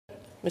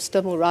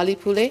Mr. Murali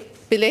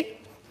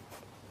Pillai.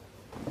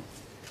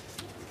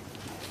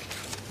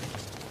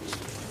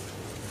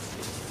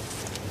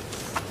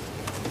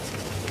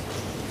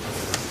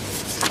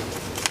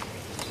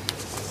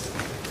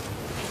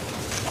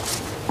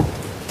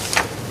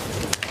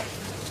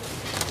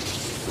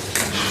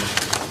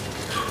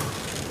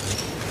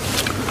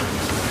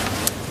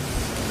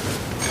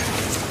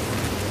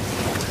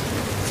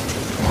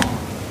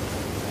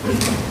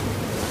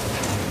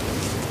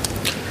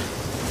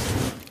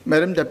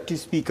 Madam Deputy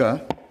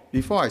Speaker,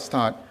 before I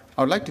start,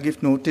 I would like to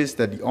give notice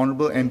that the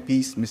Honourable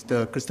MPs,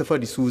 Mr. Christopher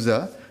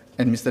D'Souza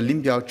and Mr.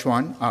 Lim Biao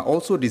Chuan, are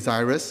also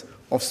desirous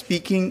of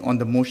speaking on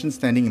the motion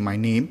standing in my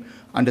name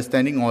under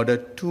Standing Order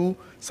 2,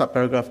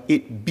 subparagraph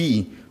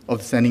 8b of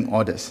the Standing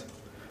Orders.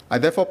 I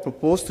therefore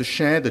propose to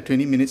share the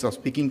 20 minutes of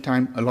speaking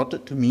time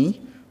allotted to me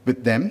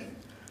with them.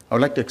 I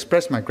would like to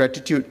express my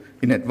gratitude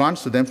in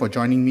advance to them for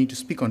joining me to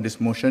speak on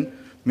this motion.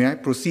 May I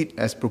proceed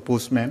as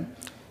proposed, ma'am?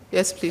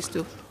 Yes, please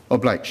do.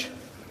 Oblige.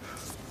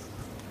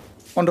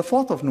 On the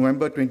 4th of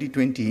November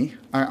 2020,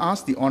 I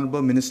asked the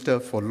Honourable Minister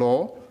for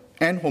Law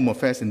and Home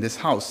Affairs in this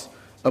House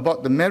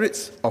about the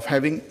merits of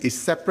having a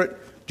separate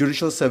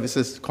Judicial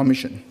Services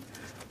Commission,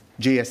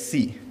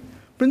 JSC,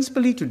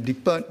 principally to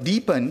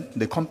deepen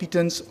the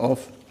competence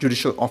of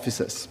judicial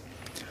officers.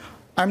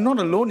 I'm not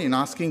alone in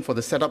asking for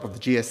the setup of the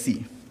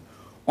JSC.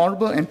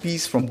 Honourable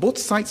MPs from both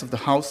sides of the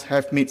House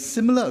have made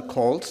similar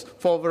calls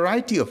for a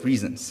variety of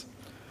reasons.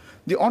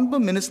 The Honourable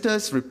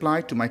Minister's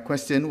reply to my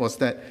question was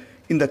that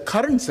in the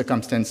current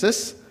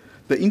circumstances,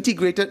 the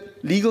Integrated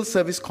Legal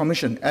Service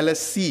Commission,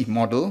 LSC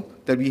model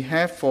that we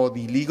have for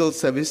the legal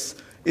service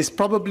is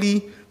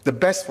probably the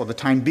best for the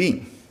time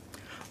being.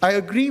 I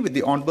agree with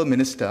the Honourable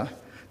Minister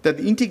that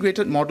the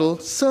integrated model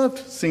served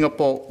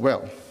Singapore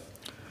well.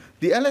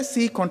 The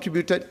LSC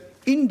contributed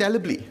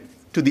indelibly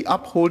to the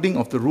upholding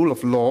of the rule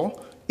of law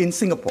in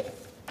Singapore.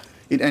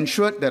 It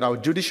ensured that our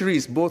judiciary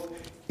is both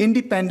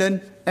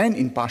independent and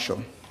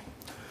impartial.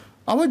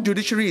 Our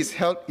judiciary is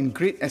held in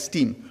great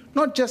esteem,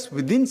 not just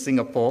within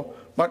Singapore,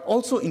 but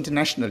also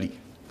internationally.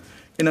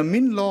 In a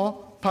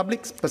MinLaw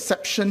public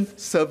perception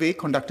survey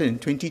conducted in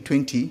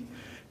 2020,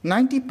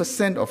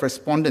 90% of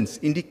respondents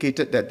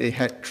indicated that they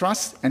had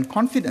trust and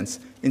confidence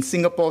in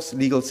Singapore's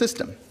legal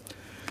system.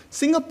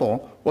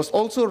 Singapore was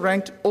also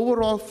ranked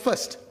overall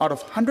first out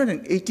of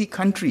 180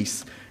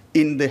 countries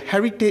in the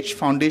Heritage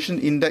Foundation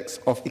Index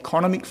of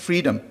Economic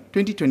Freedom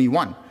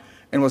 2021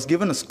 and was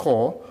given a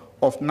score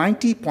of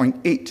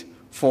 90.8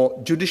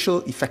 for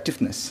judicial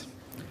effectiveness.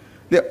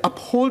 The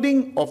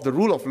upholding of the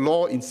rule of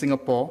law in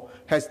Singapore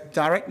has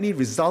directly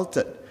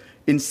resulted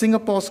in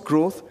Singapore's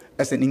growth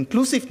as an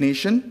inclusive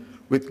nation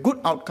with good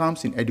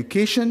outcomes in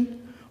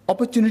education,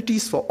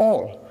 opportunities for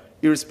all,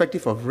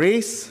 irrespective of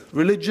race,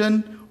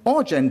 religion,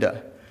 or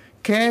gender,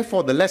 care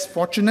for the less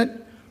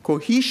fortunate,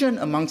 cohesion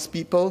amongst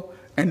people,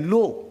 and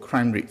low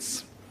crime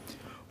rates.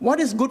 What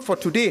is good for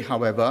today,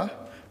 however,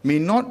 may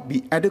not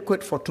be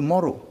adequate for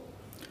tomorrow.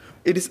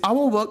 It is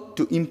our work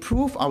to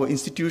improve our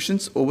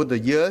institutions over the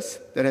years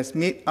that has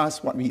made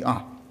us what we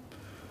are.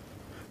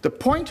 The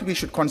point we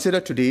should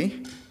consider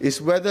today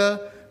is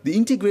whether the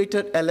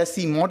integrated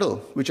LSC model,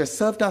 which has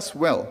served us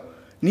well,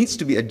 needs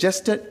to be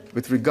adjusted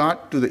with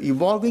regard to the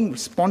evolving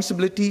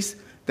responsibilities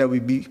that will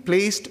be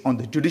placed on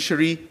the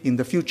judiciary in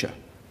the future.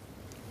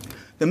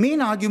 The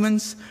main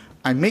arguments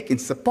I make in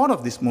support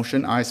of this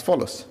motion are as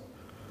follows.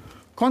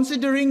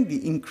 Considering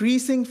the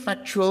increasing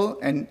factual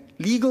and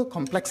legal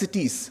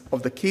complexities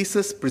of the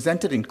cases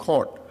presented in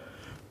court,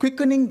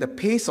 quickening the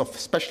pace of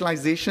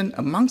specialization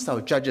amongst our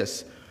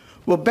judges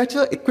will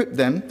better equip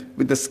them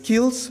with the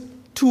skills,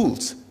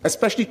 tools,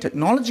 especially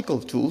technological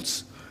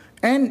tools,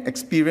 and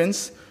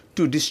experience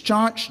to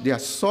discharge their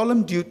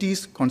solemn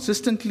duties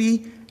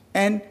consistently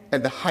and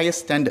at the highest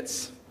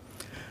standards.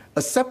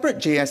 A separate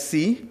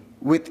JSC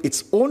with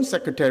its own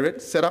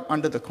secretariat set up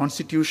under the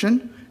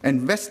Constitution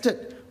and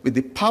vested with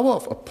the power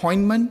of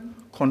appointment,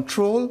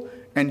 control,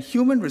 and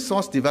human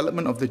resource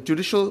development of the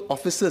judicial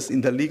officers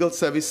in the legal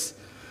service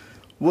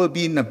will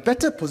be in a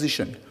better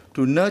position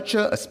to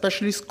nurture a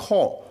specialist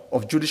corps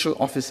of judicial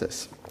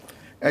officers.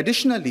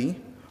 Additionally,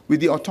 with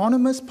the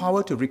autonomous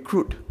power to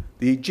recruit,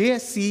 the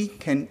JSC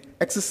can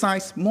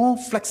exercise more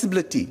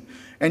flexibility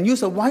and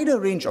use a wider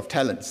range of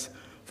talents.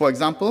 For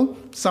example,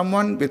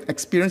 someone with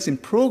experience in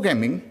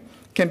programming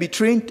can be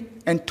trained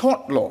and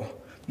taught law.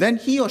 Then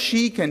he or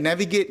she can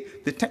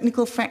navigate the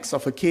technical facts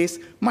of a case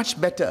much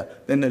better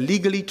than a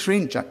legally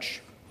trained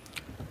judge.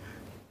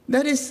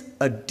 That is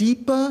a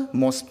deeper,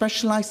 more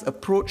specialized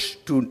approach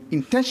to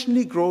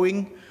intentionally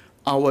growing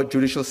our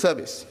judicial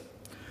service.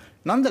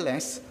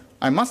 Nonetheless,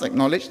 I must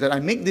acknowledge that I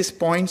make these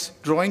points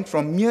drawing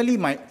from merely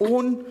my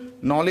own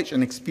knowledge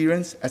and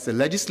experience as a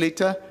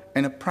legislator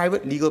and a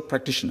private legal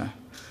practitioner.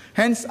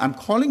 Hence, I'm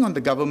calling on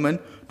the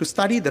government to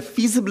study the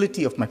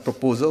feasibility of my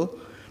proposal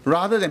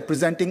rather than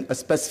presenting a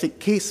specific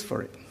case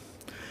for it.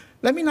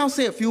 Let me now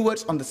say a few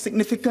words on the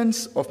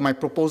significance of my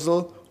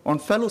proposal on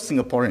fellow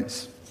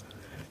Singaporeans.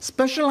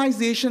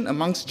 Specialization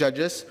amongst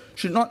judges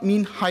should not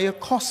mean higher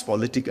costs for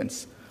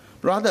litigants,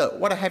 Rather,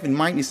 what I have in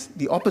mind is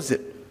the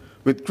opposite.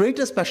 With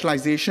greater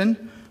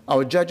specialization,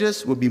 our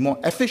judges will be more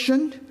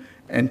efficient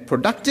and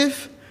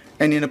productive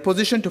and in a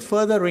position to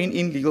further rein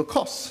in legal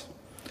costs.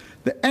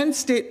 The end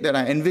state that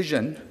I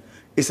envision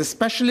is a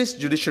specialist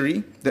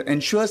judiciary that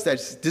ensures that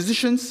its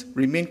decisions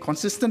remain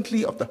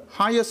consistently of the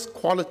highest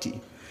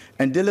quality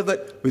and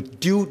delivered with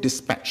due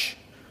dispatch.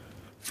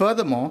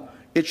 Furthermore,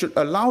 it should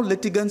allow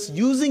litigants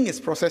using its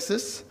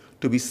processes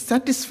to be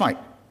satisfied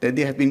that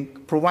they have been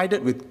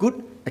provided with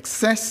good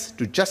access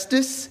to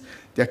justice,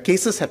 their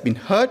cases have been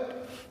heard,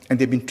 and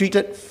they've been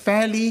treated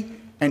fairly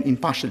and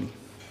impartially.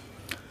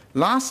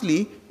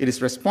 Lastly, it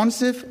is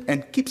responsive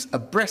and keeps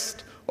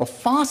abreast of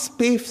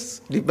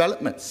fast-paced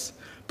developments,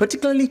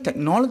 particularly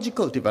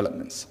technological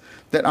developments,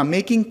 that are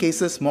making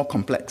cases more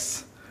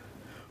complex.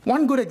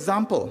 One good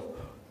example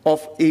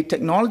of a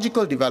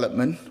technological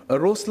development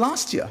arose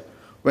last year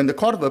when the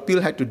Court of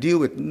Appeal had to deal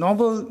with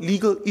novel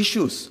legal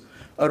issues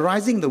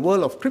arising in the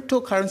world of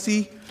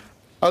cryptocurrency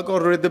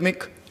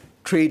algorithmic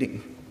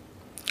trading.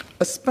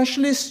 A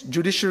specialist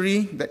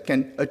judiciary that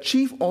can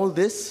achieve all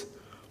this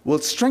will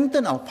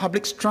strengthen our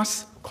public's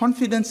trust,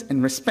 confidence,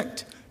 and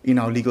respect in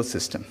our legal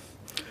system.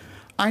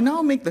 I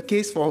now make the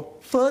case for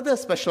further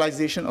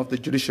specialization of the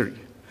judiciary.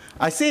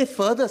 I say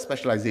further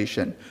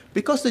specialization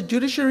because the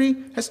judiciary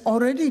has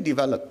already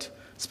developed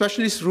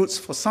specialist routes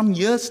for some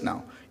years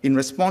now in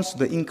response to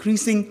the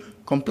increasing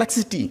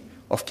complexity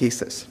of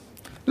cases.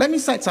 Let me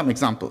cite some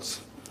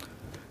examples.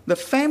 The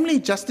family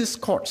justice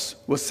courts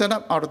were set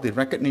up out of the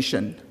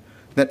recognition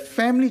that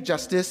family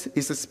justice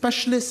is a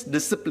specialist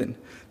discipline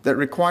that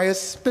requires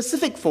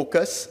specific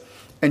focus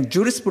and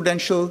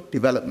jurisprudential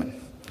development.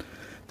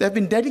 There have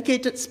been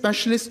dedicated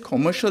specialist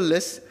commercial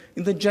lists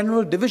in the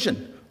general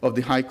division of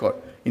the High Court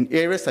in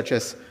areas such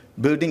as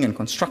building and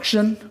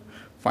construction,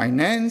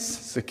 finance,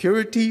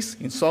 securities,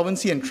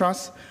 insolvency and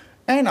trust,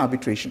 and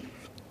arbitration.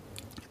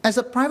 As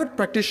a private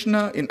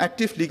practitioner in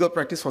active legal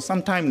practice for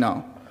some time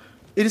now,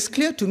 it is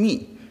clear to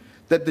me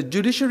that the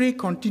judiciary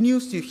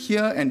continues to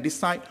hear and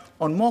decide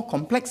on more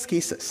complex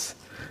cases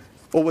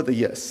over the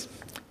years.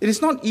 It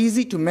is not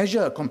easy to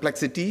measure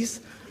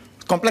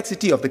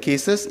complexity of the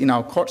cases in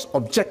our courts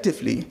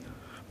objectively,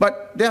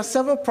 but there are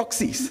several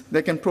proxies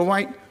that can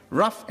provide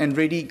rough and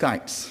ready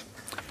guides.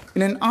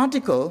 In an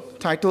article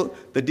titled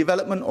The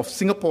Development of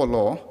Singapore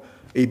Law,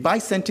 a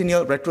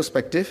Bicentennial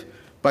Retrospective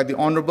by the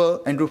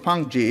Honorable Andrew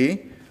Pang,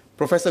 J.A.,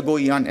 Professor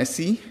Goh Yan,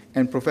 SC,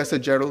 and Professor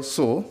Gerald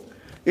So,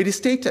 it is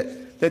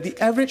stated that the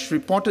average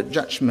reported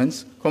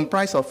judgments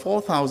comprise of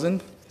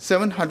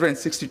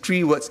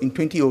 4,763 words in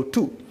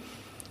 2002.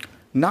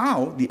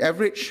 Now, the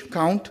average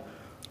count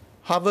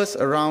hovers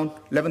around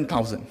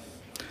 11,000.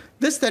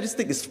 This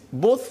statistic is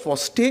both for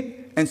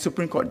state and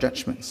Supreme Court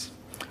judgments.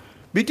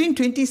 Between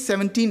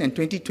 2017 and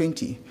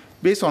 2020,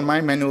 based on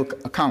my manual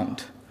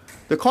account,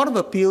 the Court of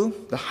Appeal,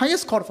 the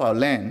highest court of our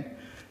land,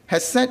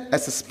 has sat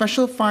as a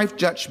special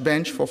 5-judge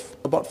bench for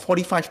about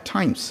 45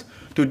 times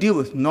to deal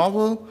with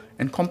novel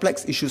and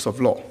complex issues of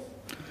law.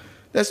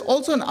 There's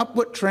also an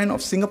upward trend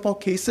of Singapore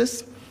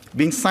cases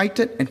being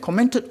cited and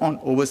commented on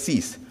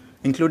overseas,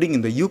 including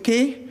in the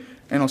UK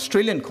and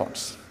Australian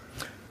courts.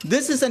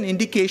 This is an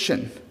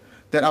indication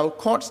that our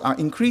courts are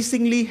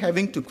increasingly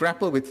having to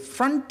grapple with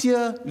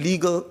frontier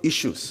legal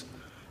issues.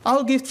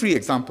 I'll give 3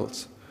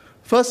 examples.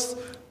 First,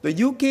 the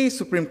UK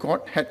Supreme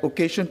Court had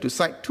occasion to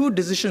cite 2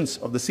 decisions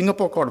of the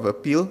Singapore Court of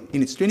Appeal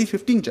in its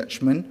 2015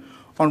 judgment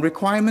on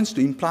requirements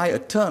to imply a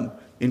term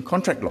in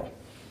contract law.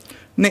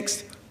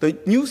 Next, the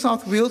New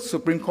South Wales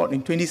Supreme Court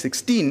in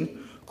 2016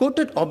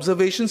 quoted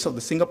observations of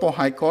the Singapore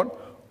High Court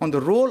on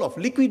the role of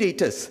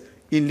liquidators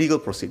in legal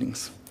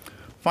proceedings.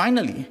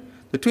 Finally,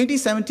 the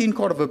 2017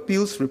 Court of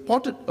Appeal's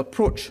reported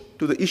approach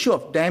to the issue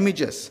of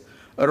damages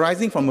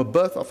arising from a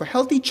birth of a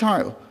healthy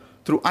child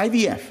through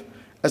IVF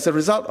as a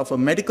result of a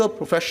medical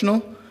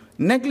professional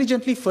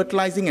negligently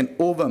fertilizing an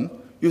ovum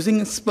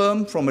using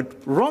sperm from a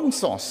wrong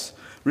source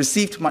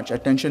received much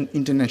attention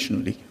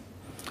internationally.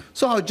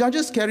 So our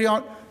judges carry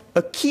out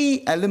a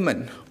key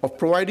element of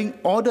providing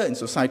order in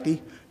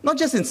society, not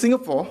just in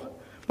Singapore,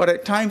 but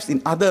at times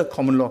in other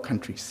common law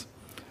countries.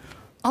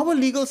 Our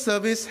legal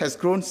service has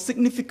grown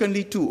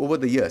significantly too over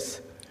the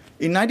years.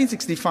 In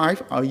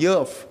 1965, our year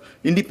of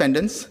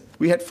independence,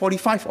 we had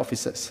 45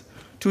 officers.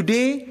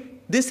 Today,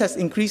 this has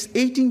increased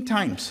 18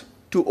 times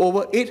to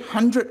over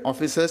 800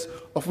 officers,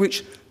 of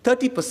which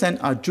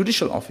 30% are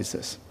judicial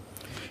officers.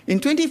 In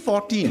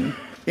 2014,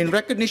 in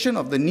recognition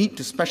of the need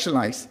to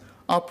specialize,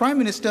 our Prime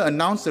Minister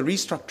announced the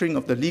restructuring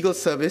of the legal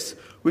service,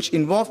 which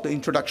involved the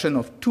introduction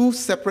of 2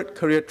 separate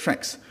career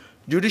tracks,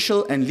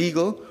 judicial and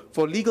legal,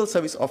 for legal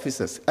service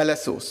officers,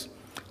 LSOs.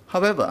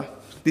 However,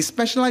 the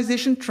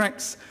specialization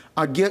tracks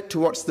are geared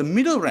towards the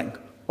middle rank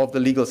of the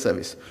legal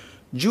service.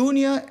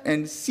 Junior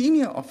and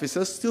senior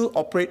officers still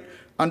operate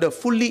under a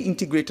fully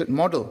integrated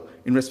model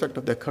in respect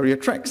of their career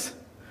tracks.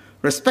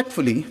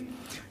 Respectfully,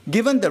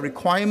 given the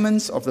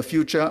requirements of the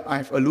future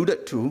I've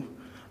alluded to,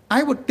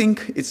 I would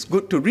think it's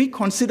good to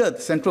reconsider the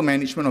central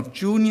management of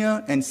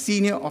junior and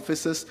senior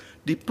officers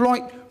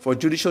deployed for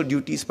judicial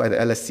duties by the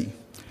LSC.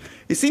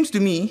 It seems to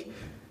me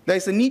there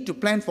is a need to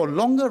plan for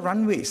longer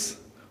runways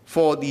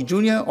for the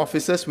junior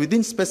officers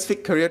within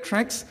specific career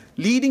tracks,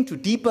 leading to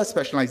deeper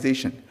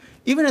specialization.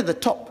 Even at the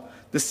top,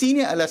 the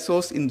senior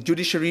LSOs in the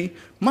judiciary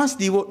must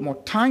devote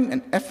more time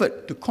and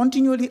effort to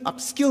continually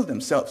upskill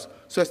themselves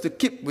so as to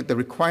keep with the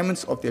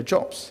requirements of their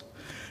jobs.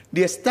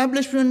 The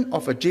establishment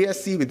of a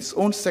JSC with its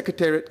own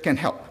secretariat can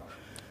help.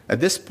 At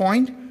this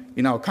point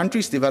in our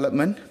country's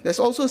development, there's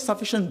also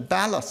sufficient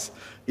ballast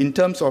in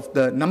terms of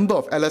the number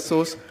of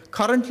LSOs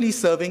currently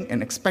serving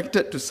and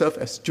expected to serve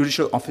as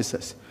judicial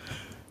officers.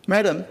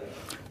 Madam,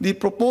 the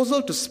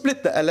proposal to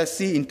split the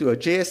LSC into a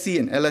JSC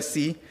and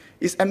LSC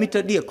is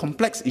admittedly a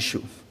complex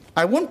issue.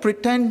 I won't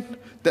pretend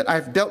that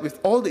I've dealt with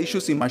all the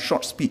issues in my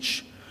short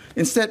speech.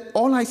 Instead,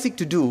 all I seek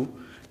to do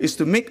is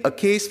to make a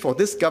case for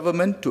this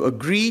government to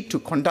agree to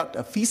conduct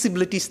a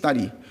feasibility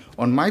study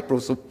on my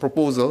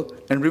proposal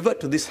and revert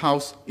to this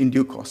House in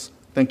due course.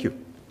 Thank you.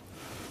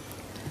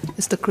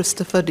 Mr.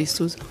 Christopher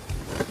D'Souza.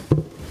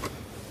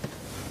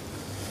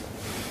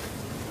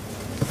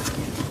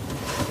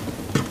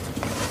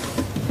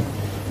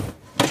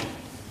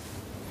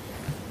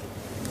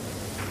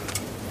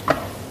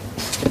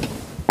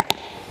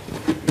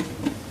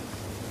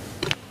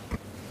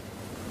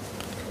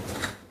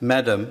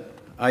 Madam,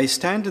 I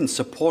stand in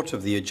support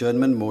of the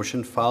adjournment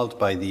motion filed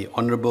by the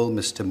Honourable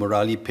Mr.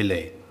 Murali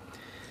Pillai.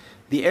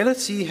 The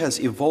LSC has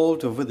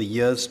evolved over the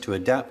years to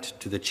adapt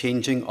to the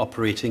changing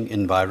operating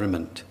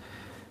environment.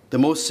 The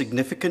most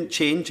significant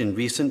change in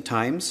recent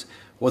times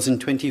was in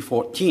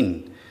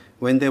 2014,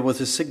 when there was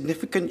a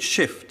significant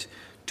shift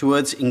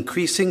towards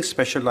increasing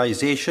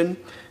specialization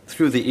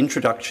through the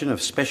introduction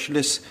of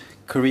specialist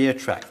career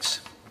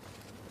tracks.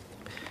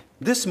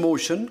 This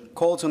motion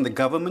calls on the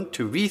government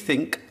to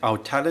rethink our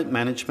talent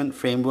management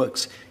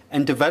frameworks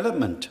and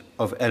development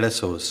of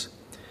LSOs.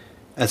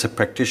 As a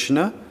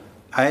practitioner,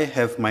 I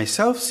have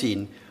myself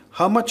seen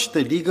how much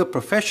the legal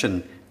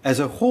profession as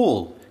a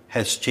whole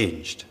has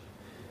changed.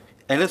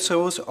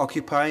 LSOs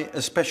occupy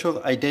a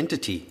special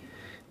identity.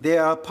 They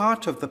are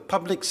part of the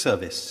public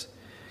service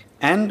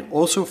and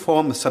also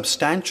form a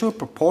substantial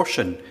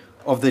proportion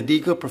of the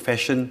legal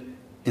profession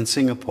in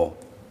Singapore.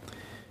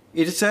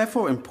 It is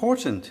therefore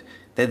important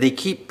that they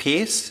keep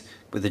pace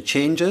with the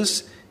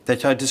changes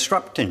that are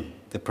disrupting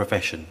the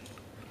profession.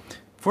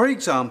 For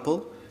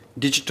example,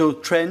 digital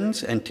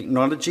trends and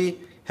technology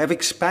have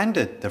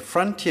expanded the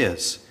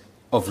frontiers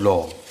of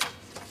law.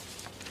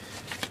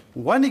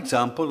 One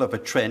example of a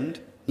trend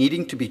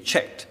needing to be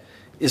checked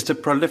is the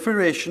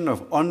proliferation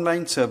of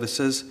online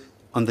services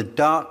on the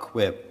dark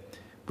web,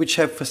 which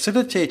have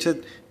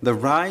facilitated the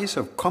rise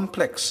of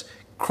complex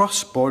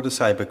cross-border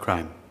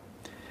cybercrime.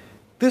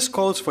 This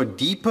calls for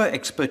deeper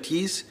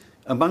expertise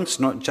amongst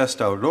not just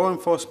our law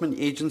enforcement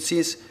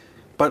agencies,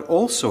 but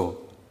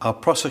also our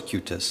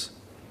prosecutors.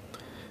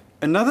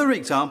 Another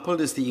example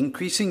is the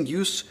increasing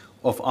use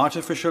of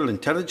artificial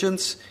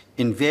intelligence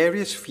in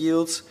various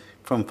fields,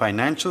 from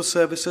financial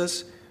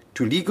services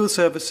to legal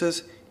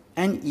services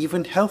and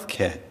even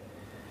healthcare.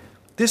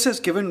 This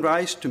has given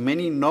rise to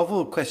many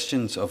novel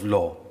questions of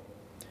law.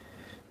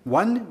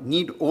 One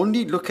need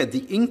only look at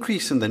the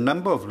increase in the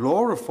number of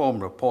law reform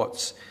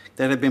reports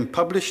that have been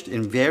published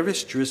in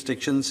various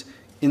jurisdictions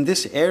in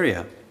this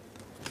area.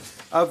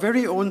 Our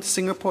very own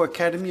Singapore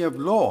Academy of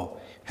Law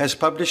has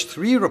published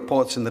 3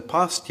 reports in the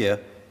past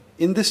year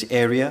in this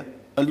area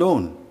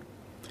alone.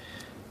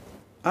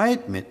 I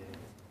admit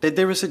that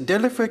there is a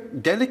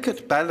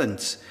delicate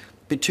balance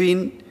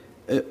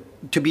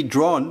to be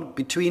drawn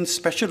between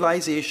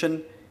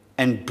specialization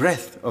and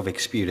breadth of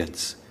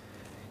experience.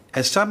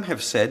 As some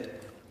have said,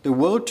 the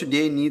world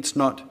today needs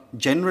not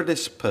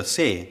generalists per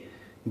se,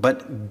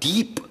 but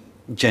deep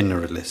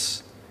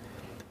generalists.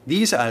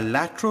 These are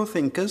lateral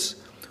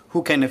thinkers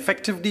who can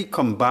effectively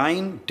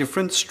combine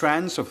different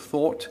strands of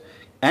thought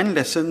and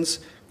lessons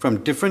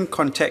from different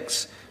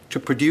contexts to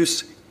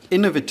produce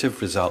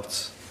innovative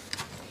results.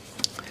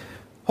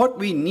 What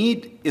we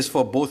need is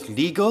for both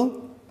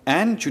legal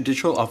and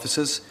judicial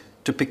officers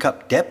to pick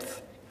up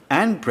depth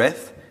and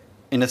breadth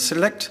in a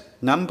select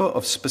number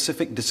of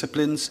specific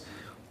disciplines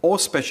or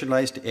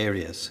specialized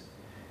areas,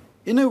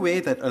 in a way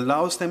that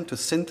allows them to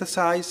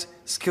synthesize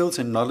skills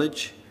and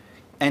knowledge,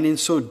 and in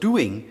so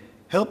doing,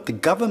 help the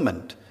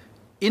government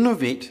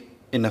innovate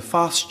in a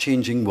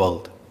fast-changing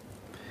world.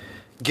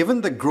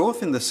 Given the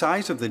growth in the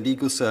size of the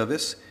legal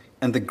service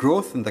and the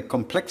growth in the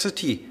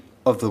complexity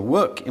of the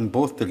work in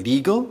both the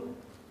legal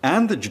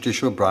and the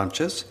judicial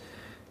branches,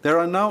 there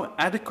are now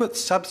adequate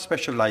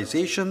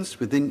subspecializations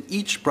within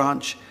each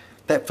branch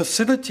that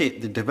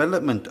facilitate the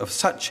development of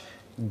such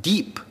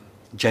deep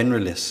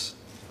generalists.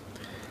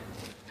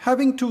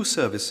 Having 2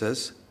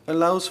 services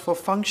allows for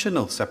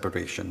functional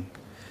separation.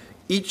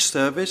 Each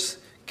service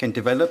can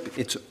develop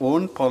its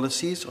own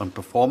policies on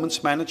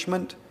performance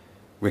management,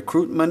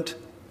 recruitment,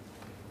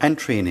 and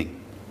training.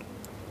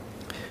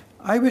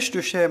 I wish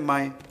to share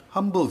my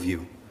humble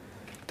view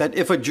that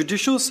if a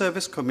Judicial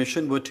Service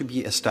Commission were to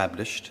be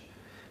established,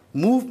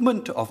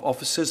 movement of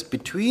officers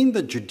between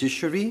the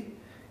judiciary,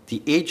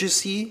 the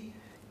agency,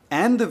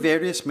 and the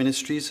various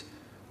ministries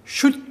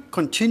should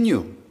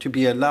continue to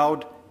be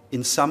allowed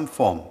in some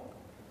form.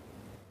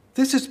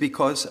 This is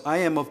because I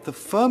am of the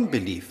firm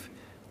belief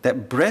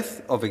that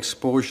breadth of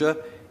exposure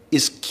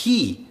is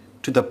key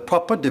to the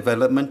proper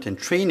development and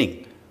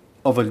training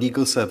of a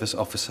legal service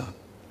officer.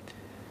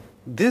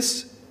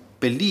 This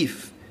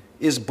belief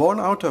is born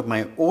out of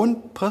my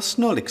own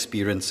personal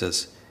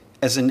experiences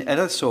as an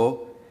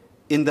LSO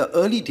in the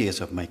early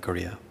days of my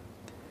career.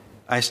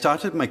 I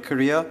started my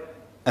career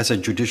as a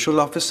judicial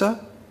officer,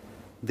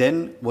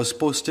 then was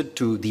posted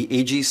to the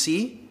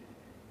AGC,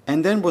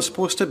 and then was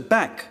posted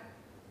back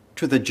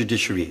to the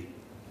judiciary.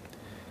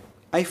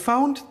 I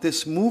found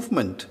this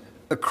movement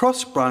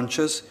across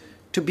branches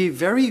to be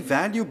very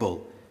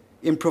valuable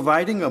in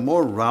providing a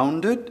more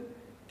rounded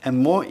and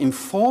more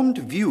informed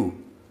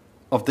view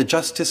of the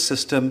justice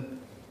system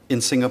in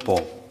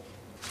Singapore.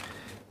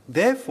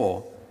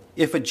 Therefore,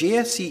 if a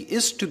JSC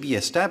is to be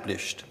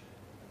established,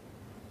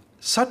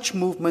 such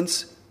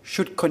movements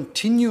should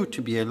continue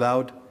to be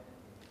allowed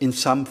in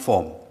some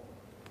form.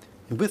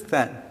 And with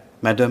that,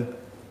 Madam,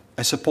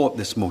 I support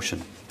this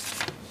motion.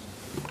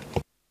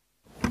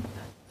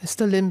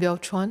 Mr. Lim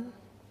Biao Chuan.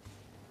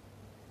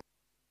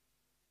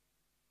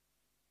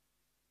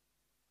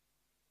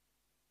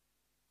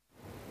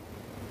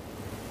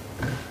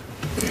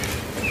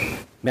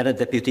 Madam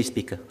Deputy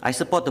Speaker, I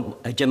support the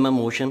adjournment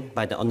motion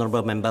by the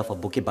Honourable Member for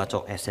Bukit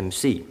Batok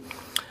SMC.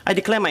 I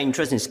declare my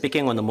interest in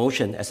speaking on the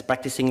motion as a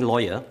practicing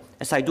lawyer,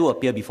 as I do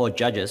appear before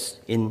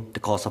judges in the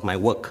course of my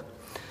work.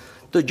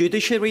 The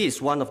judiciary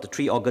is one of the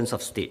three organs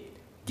of state,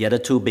 the other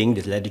two being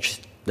the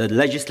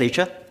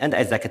legislature and the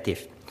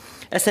executive.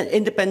 As an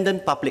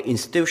independent public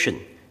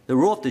institution, the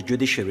role of the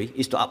judiciary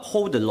is to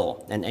uphold the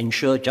law and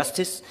ensure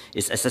justice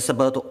is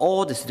accessible to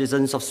all the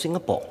citizens of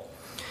Singapore.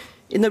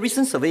 In a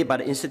recent survey by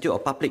the Institute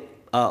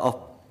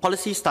of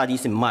Policy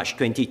Studies in March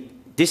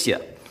this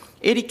year,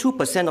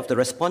 82% of the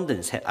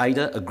respondents had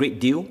either a great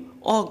deal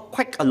or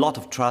quite a lot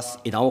of trust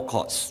in our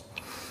courts.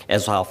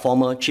 As our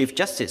former Chief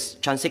Justice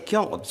Chan Sek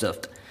Keong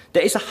observed,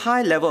 there is a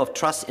high level of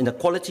trust in the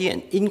quality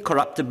and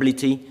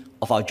incorruptibility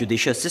of our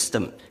judicial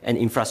system and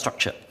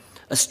infrastructure,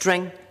 a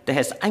strength that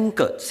has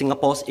anchored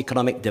Singapore's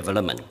economic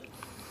development.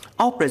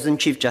 Our present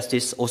Chief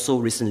Justice also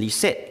recently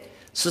said,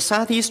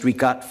 society's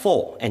regard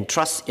for and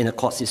trust in the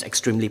courts is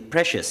extremely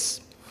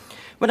precious.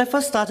 When I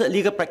first started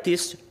legal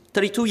practice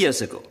 32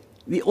 years ago,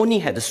 we only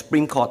had the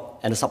Supreme Court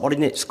and the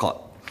Subordinates Court.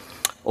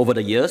 Over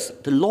the years,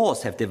 the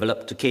laws have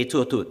developed to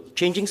cater to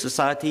changing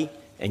society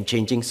and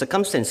changing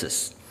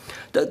circumstances.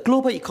 The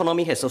global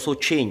economy has also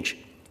changed,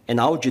 and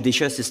our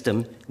judicial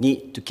system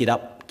needs to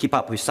keep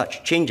up with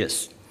such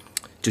changes.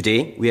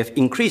 Today, we have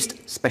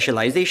increased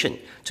specialization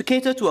to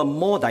cater to a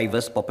more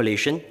diverse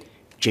population,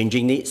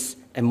 changing needs,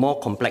 and more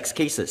complex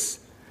cases.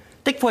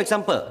 Take, for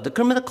example, the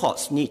criminal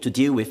courts need to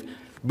deal with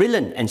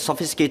brilliant and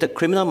sophisticated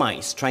criminal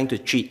minds trying to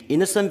cheat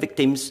innocent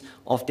victims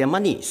of their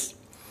monies.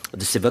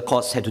 The civil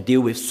courts had to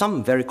deal with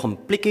some very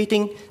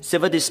complicating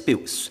civil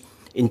disputes.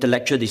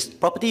 Intellectual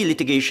property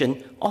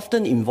litigation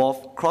often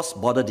involve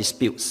cross-border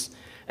disputes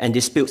and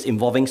disputes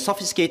involving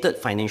sophisticated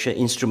financial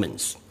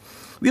instruments.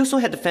 We also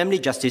had the family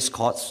justice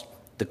courts,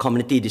 the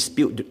Community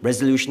Dispute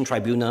Resolution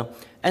Tribunal,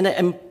 and the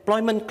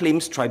Employment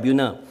Claims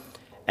Tribunal,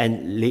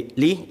 and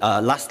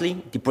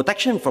lastly, the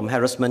Protection from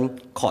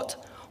Harassment Court,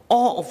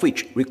 all of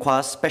which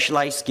require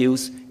specialized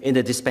skills in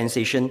the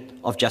dispensation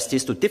of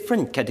justice to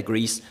different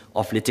categories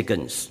of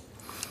litigants.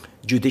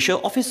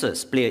 Judicial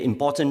officers play an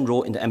important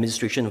role in the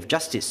administration of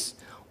justice,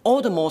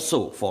 all the more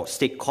so for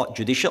state court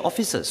judicial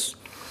officers.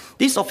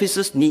 These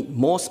officers need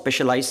more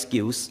specialized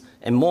skills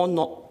and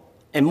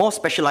more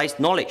specialized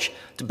knowledge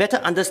to better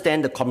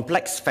understand the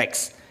complex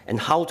facts and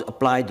how to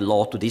apply the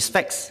law to these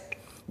facts.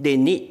 They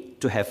need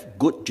to have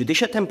good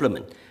judicial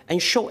temperament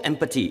and show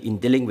empathy in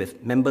dealing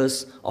with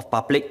members of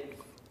public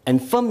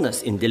and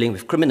firmness in dealing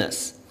with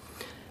criminals.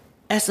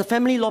 As a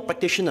family law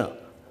practitioner,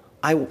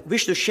 I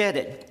wish to share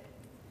that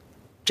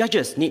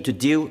judges need to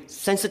deal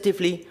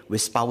sensitively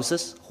with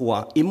spouses who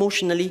are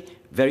emotionally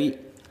very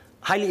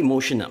highly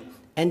emotional,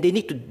 and they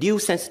need to deal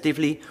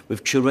sensitively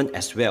with children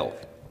as well.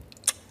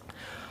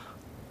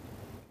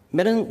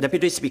 Madam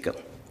Deputy Speaker,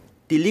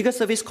 the Legal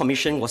Service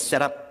Commission was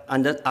set up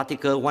under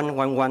Article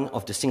 111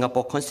 of the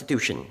Singapore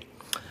Constitution.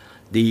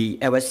 The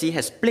LSC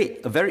has played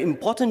a very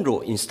important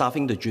role in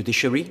staffing the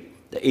judiciary,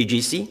 the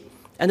AGC,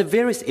 and the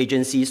various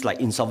agencies like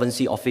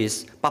Insolvency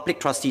Office, Public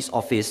Trustees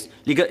Office,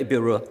 Legal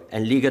Bureau,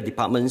 and legal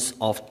departments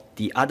of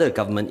the other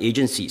government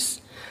agencies.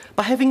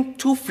 But having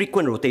too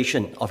frequent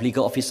rotation of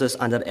legal officers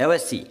under the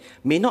LSC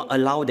may not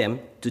allow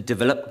them to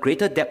develop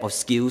greater depth of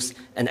skills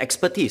and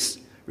expertise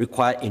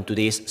required in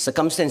today's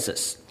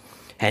circumstances.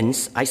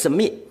 Hence, I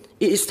submit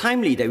it is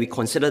timely that we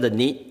consider the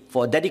need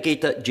for a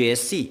dedicated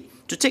JSC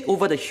to take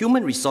over the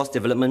human resource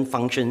development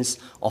functions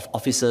of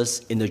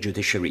officers in the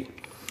judiciary.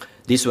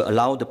 This will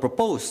allow the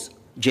proposed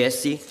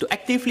JSC to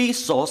actively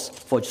source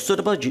for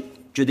suitable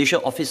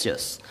judicial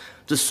officers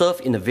to serve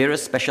in the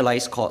various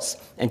specialized courts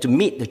and to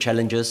meet the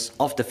challenges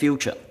of the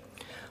future.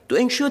 To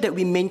ensure that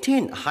we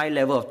maintain a high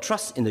level of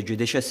trust in the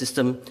judicial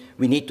system,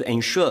 we need to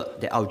ensure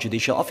that our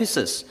judicial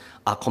officers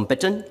are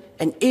competent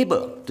and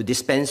able to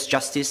dispense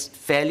justice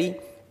fairly,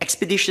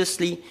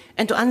 expeditiously,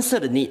 and to answer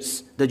the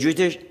needs, the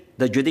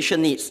judicial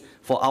needs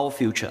for our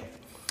future.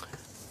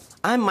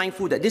 I'm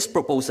mindful that this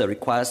proposal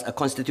requires a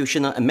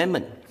constitutional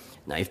amendment.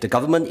 Now, if the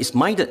government is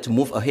minded to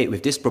move ahead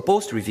with this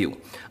proposed review,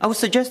 I would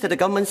suggest that the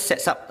government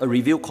sets up a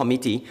review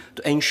committee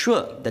to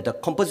ensure that the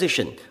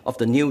composition of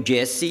the new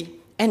JSC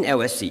and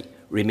LSC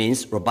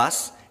remains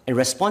robust and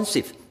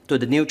responsive to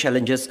the new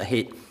challenges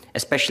ahead,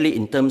 especially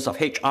in terms of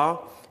HR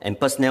and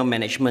personnel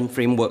management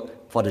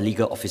framework for the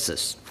legal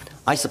officers.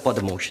 I support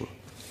the motion.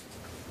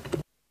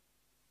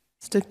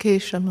 Mr. K.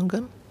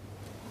 Shanmugam.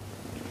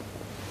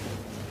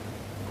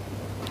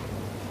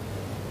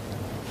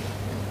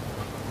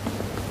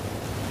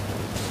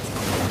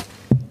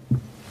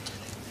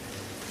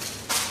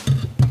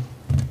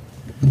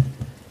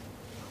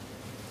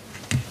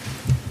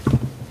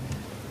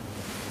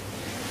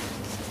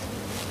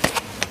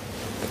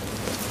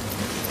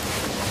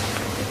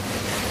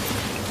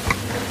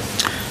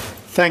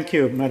 Thank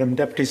you, Madam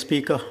Deputy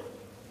Speaker.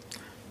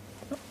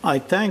 I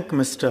thank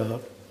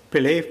Mr.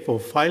 Pillay for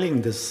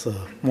filing this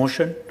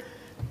motion.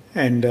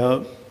 And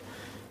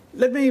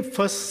let me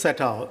first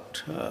set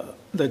out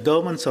the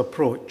government's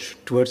approach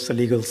towards the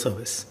legal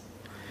service.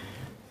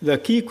 The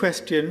key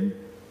question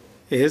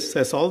is,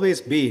 has always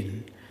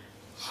been,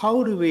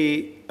 how do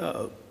we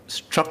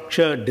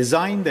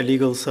design the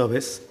legal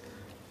service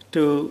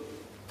to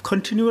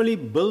continually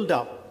build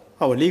up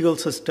our legal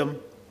system,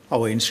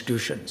 our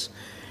institutions?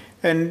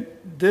 And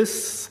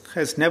this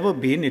has never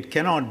been, it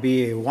cannot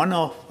be a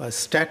one-off, a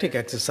static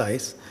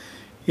exercise.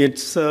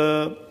 It's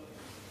a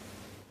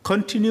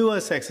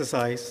continuous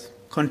exercise,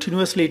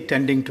 continuously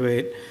tending to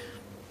it,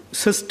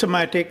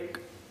 systematic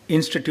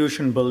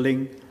institution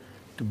building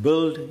to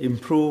build,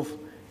 improve,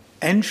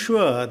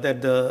 ensure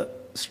that the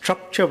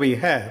structure we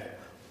have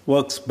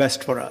works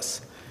best for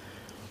us.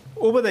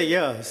 Over the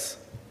years,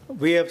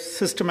 we have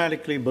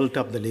systematically built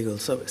up the legal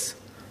service.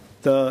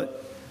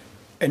 The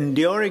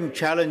enduring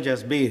challenge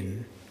has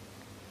been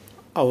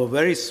our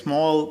very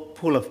small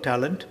pool of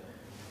talent,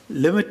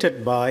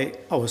 limited by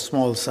our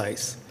small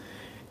size.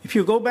 If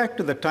you go back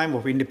to the time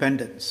of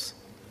independence,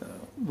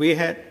 we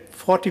had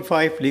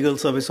 45 legal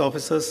service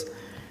officers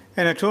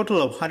and a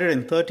total of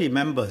 130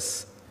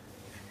 members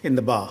in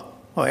the bar,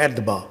 or at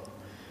the bar.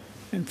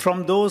 And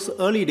from those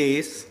early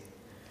days,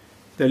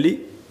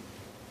 we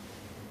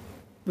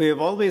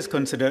have always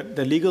considered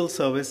the legal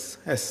service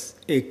as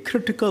a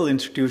critical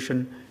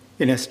institution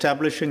in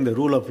establishing the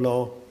rule of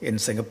law in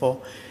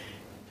Singapore.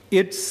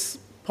 It's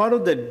part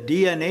of the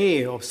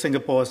DNA of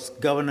Singapore's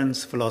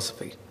governance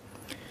philosophy.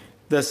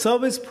 The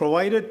service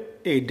provided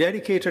a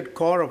dedicated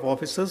corps of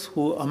officers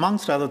who,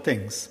 amongst other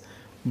things,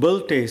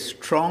 built a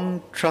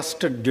strong,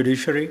 trusted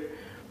judiciary,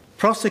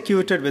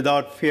 prosecuted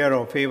without fear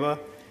or favor,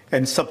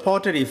 and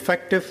supported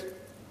effective,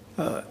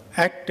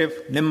 active,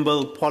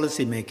 nimble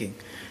policy making.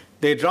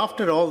 They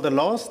drafted all the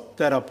laws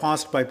that are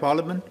passed by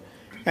Parliament,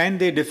 and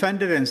they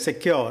defended and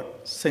secured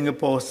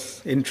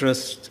Singapore's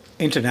interests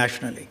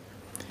internationally.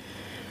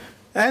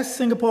 As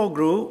Singapore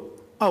grew,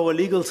 our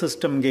legal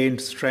system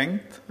gained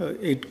strength.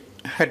 It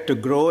had to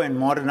grow and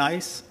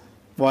modernize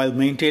while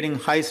maintaining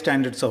high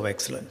standards of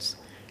excellence.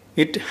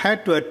 It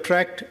had to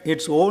attract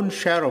its own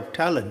share of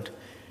talent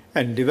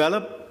and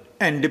develop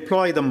and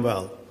deploy them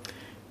well.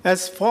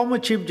 As former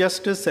Chief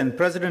Justice and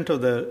President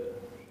of the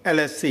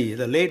LSC,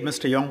 the late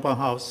Mr. Yong Pang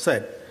Hao,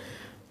 said,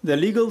 the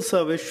legal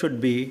service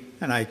should be,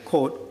 and I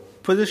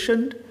quote,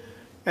 positioned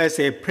as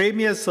a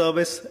premier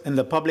service in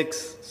the public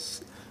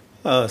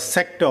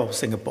sector of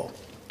Singapore,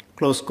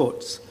 close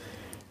quotes.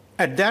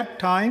 At that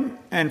time,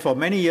 and for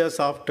many years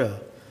after,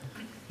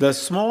 the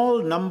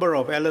small number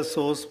of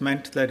LSOs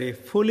meant that a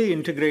fully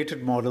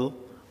integrated model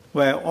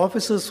where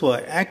officers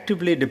were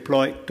actively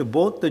deployed to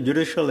both the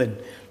judicial and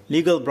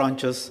legal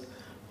branches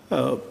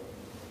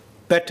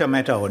better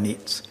met our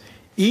needs.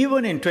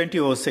 Even in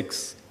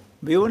 2006,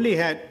 we only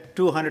had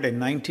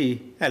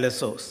 290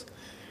 LSOs.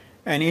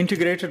 An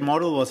integrated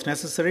model was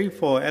necessary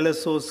for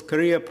LSO's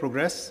career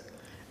progress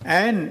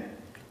and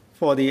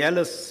for the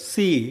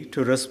LSC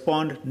to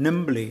respond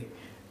nimbly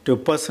to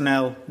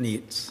personnel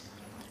needs.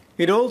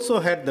 It also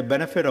had the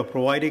benefit of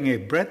providing a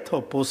breadth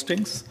of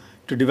postings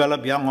to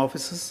develop young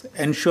officers,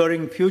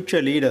 ensuring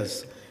future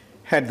leaders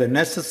had the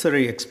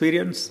necessary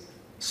experience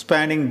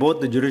spanning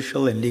both the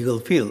judicial and legal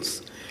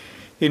fields.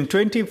 In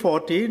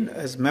 2014,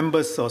 as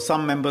members or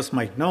some members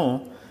might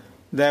know,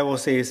 there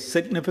was a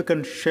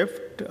significant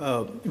shift.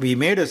 We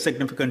made a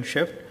significant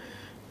shift.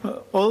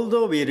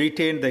 Although we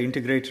retained the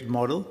integrated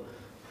model,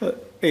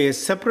 a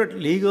separate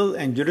legal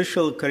and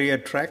judicial career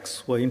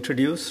tracks were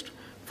introduced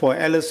for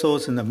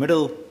LSOs in the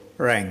middle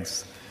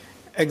ranks.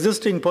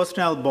 Existing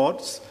personnel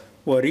boards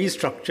were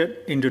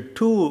restructured into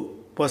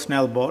 2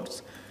 personnel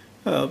boards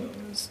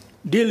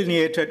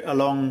delineated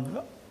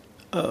along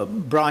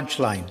branch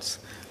lines.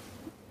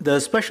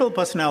 The special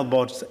personnel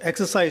boards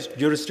exercised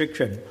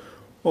jurisdiction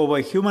over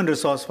human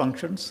resource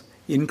functions,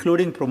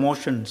 including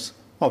promotions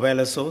of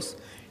LSOs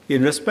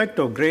in respect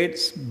of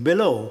grades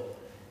below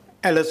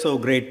LSO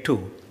grade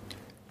 2.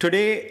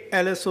 Today,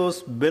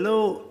 LSOs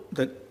below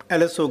the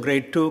LSO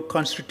grade 2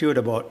 constitute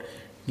about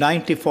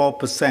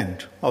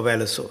 94% of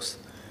LSOs.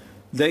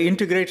 The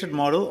integrated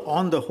model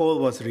on the whole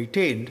was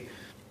retained,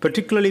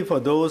 particularly for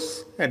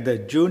those at the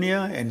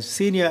junior and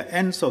senior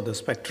ends of the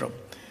spectrum,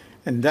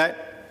 and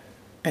that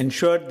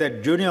ensured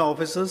that junior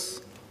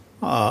officers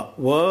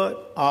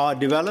are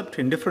developed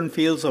in different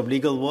fields of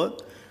legal work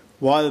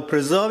while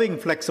preserving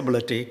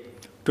flexibility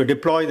to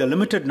deploy the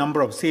limited number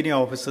of senior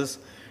officers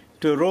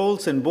to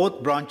roles in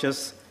both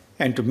branches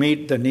and to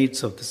meet the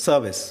needs of the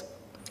service.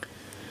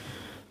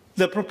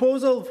 The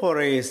proposal for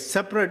a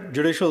separate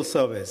judicial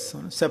service,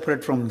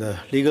 separate from the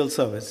legal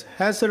service,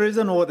 has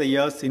arisen over the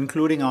years,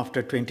 including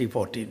after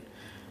 2014.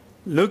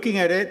 Looking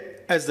at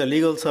it as the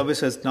legal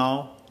service is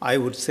now, I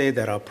would say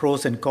there are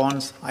pros and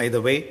cons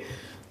either way.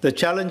 The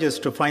challenge is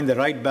to find the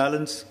right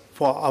balance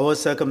for our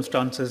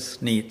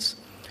circumstances needs.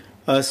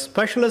 A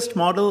specialist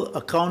model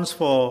accounts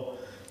for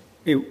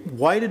a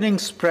widening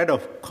spread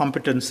of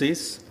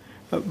competencies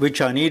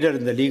which are needed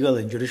in the legal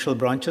and judicial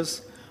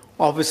branches.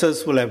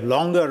 Officers will have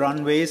longer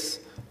runways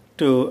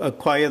to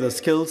acquire the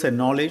skills and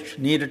knowledge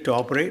needed to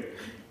operate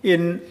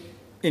in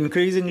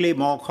increasingly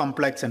more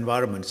complex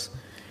environments.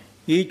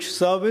 Each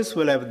service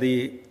will have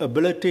the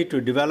ability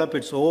to develop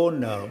its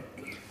own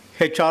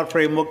HR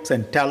frameworks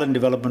and talent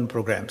development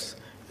programs,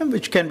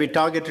 which can be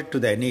targeted to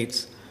their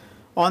needs.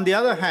 On the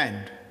other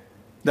hand,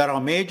 there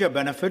are major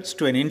benefits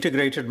to an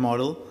integrated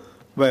model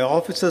where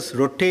officers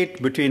rotate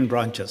between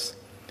branches,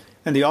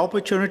 and the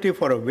opportunity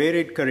for a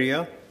varied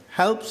career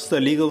helps the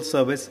legal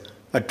service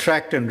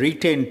attract and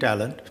retain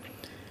talent.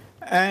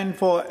 And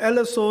for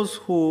LSOs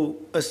who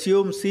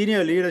assume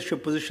senior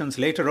leadership positions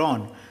later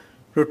on,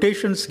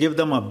 rotations give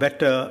them a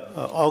better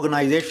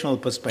organizational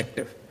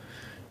perspective.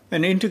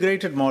 An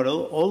integrated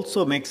model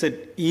also makes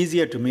it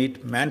easier to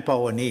meet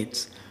manpower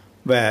needs,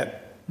 where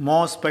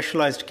more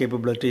specialized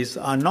capabilities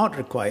are not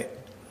required.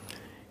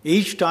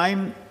 Each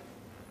time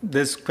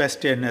this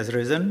question has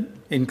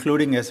risen,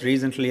 including as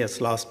recently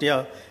as last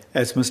year,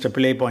 as Mr.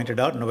 Pillai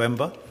pointed out,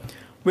 November,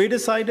 we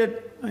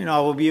decided,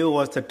 our view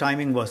was the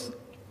timing was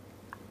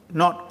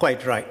not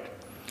quite right.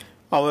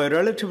 Our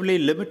relatively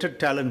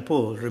limited talent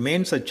pool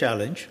remains a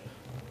challenge,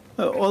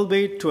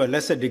 albeit to a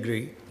lesser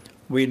degree.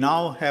 We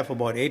now have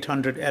about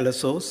 800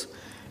 LSOs,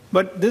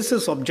 but this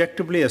is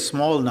objectively a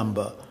small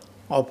number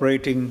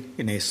operating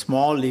in a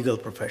small legal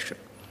profession.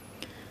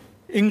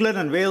 England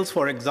and Wales,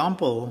 for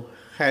example,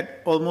 had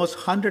almost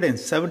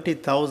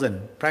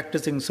 170,000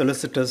 practicing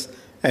solicitors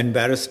and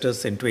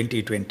barristers in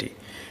 2020,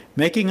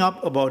 making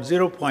up about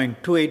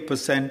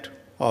 0.28%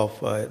 of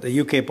the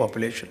UK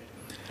population,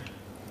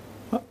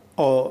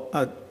 or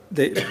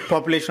the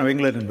population of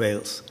England and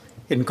Wales.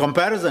 In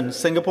comparison,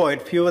 Singapore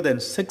had fewer than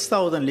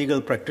 6,000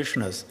 legal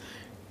practitioners,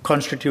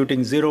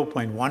 constituting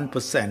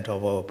 0.1%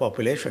 of our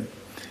population.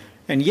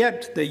 And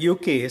yet, the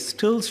UK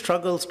still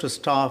struggles to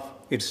staff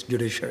its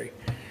judiciary.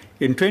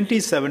 In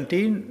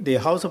 2017, the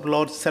House of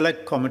Lords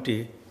Select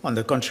Committee on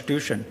the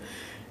Constitution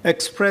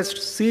expressed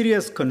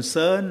serious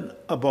concern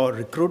about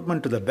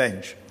recruitment to the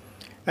bench,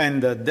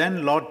 and the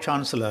then Lord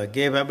Chancellor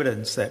gave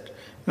evidence that,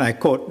 and I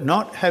quote,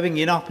 not having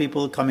enough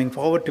people coming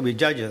forward to be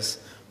judges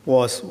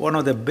was one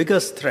of the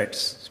biggest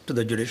threats to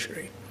the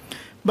judiciary.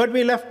 But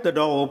we left the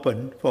door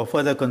open for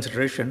further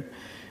consideration.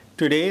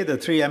 Today, the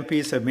three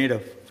MPs have made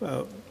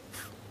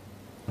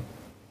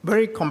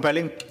very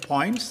compelling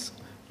points.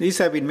 These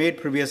have been made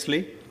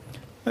previously.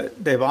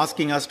 They're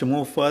asking us to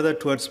move further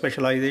towards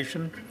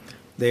specialization.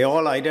 They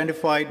all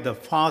identified the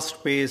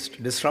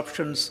fast-paced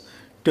disruptions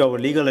to our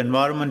legal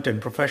environment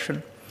and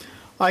profession.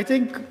 I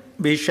think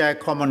we share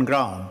common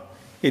ground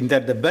in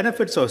that the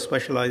benefits of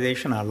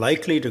specialization are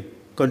likely to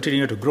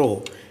continue to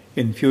grow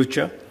in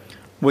future,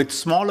 with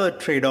smaller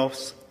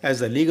trade-offs as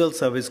the legal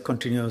service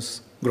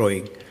continues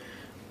growing.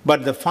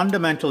 But the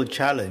fundamental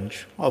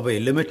challenge of a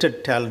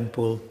limited talent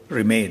pool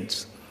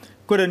remains.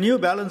 Could a new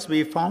balance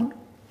be found?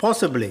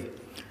 Possibly,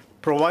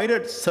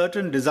 provided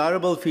certain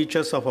desirable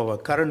features of our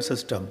current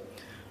system,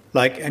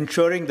 like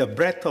ensuring the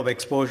breadth of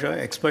exposure,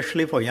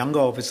 especially for younger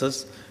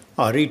officers,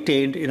 are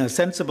retained in a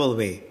sensible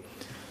way.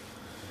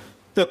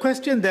 The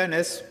question then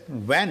is,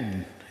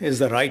 when is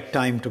the right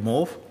time to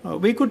move?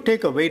 We could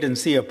take a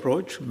wait-and-see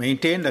approach,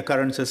 maintain the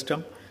current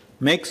system,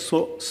 make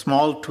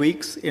small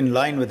tweaks in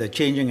line with the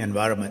changing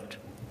environment.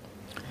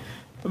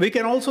 We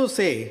can also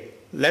say,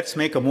 let's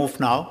make a move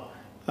now,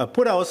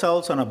 put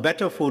ourselves on a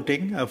better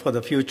footing for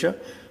the future,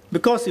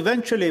 because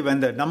eventually when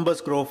the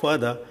numbers grow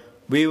further,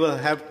 we will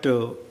have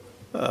to,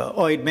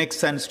 or it makes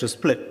sense to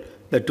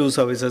split the two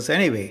services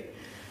anyway.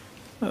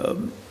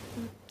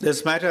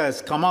 This matter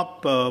has come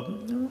up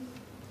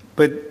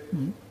with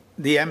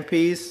the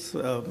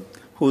MPs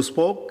who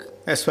spoke,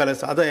 as well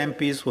as other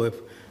MPs who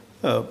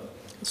have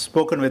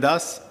spoken with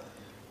us.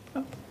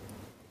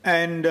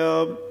 And,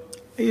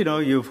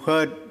 you've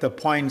heard the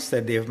points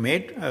that they have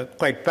made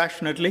quite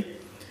passionately.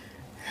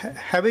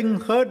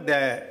 Having heard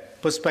their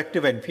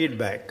perspective and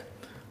feedback,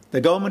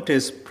 the government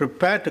is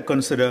prepared to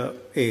consider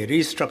a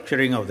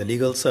restructuring of the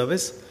legal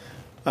service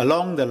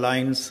along the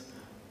lines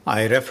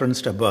I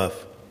referenced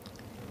above.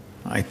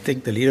 I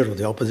think the leader of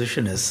the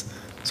opposition is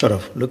sort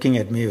of looking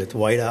at me with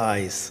wider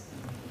eyes.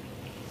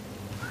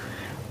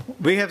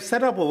 We have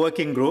set up a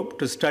working group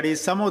to study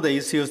some of the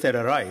issues that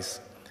arise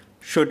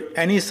should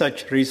any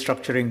such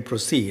restructuring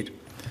proceed.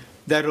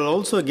 That will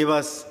also give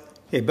us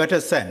a better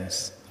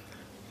sense.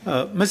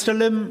 Mr.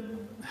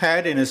 Lim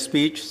had in his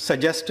speech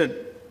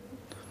suggested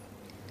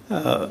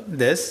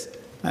this,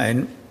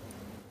 and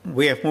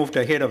we have moved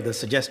ahead of the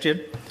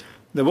suggestion.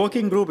 The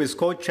working group is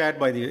co-chaired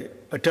by the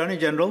Attorney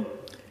General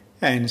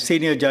and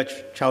Senior Judge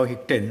Chow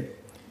Hik Tin.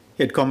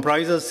 It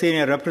comprises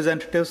senior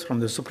representatives from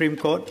the Supreme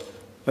Court,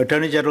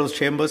 Attorney General's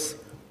Chambers,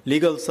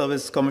 Legal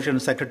Service Commission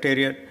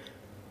Secretariat,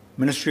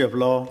 Ministry of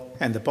Law,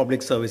 and the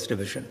Public Service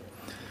Division.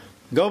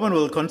 Government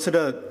will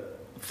consider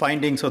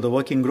findings of the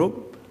working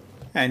group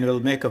and will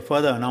make a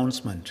further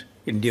announcement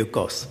in due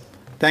course.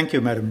 Thank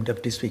you, Madam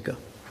Deputy Speaker.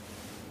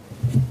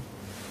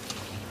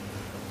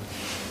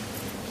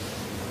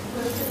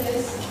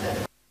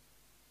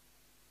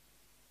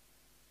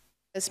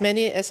 As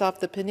many as of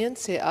the opinion,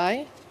 say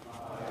aye.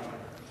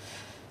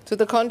 To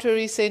the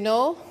contrary, say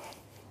no.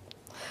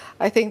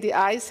 I think the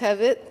ayes have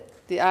it.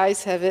 The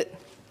ayes have it.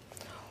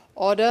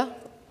 Order.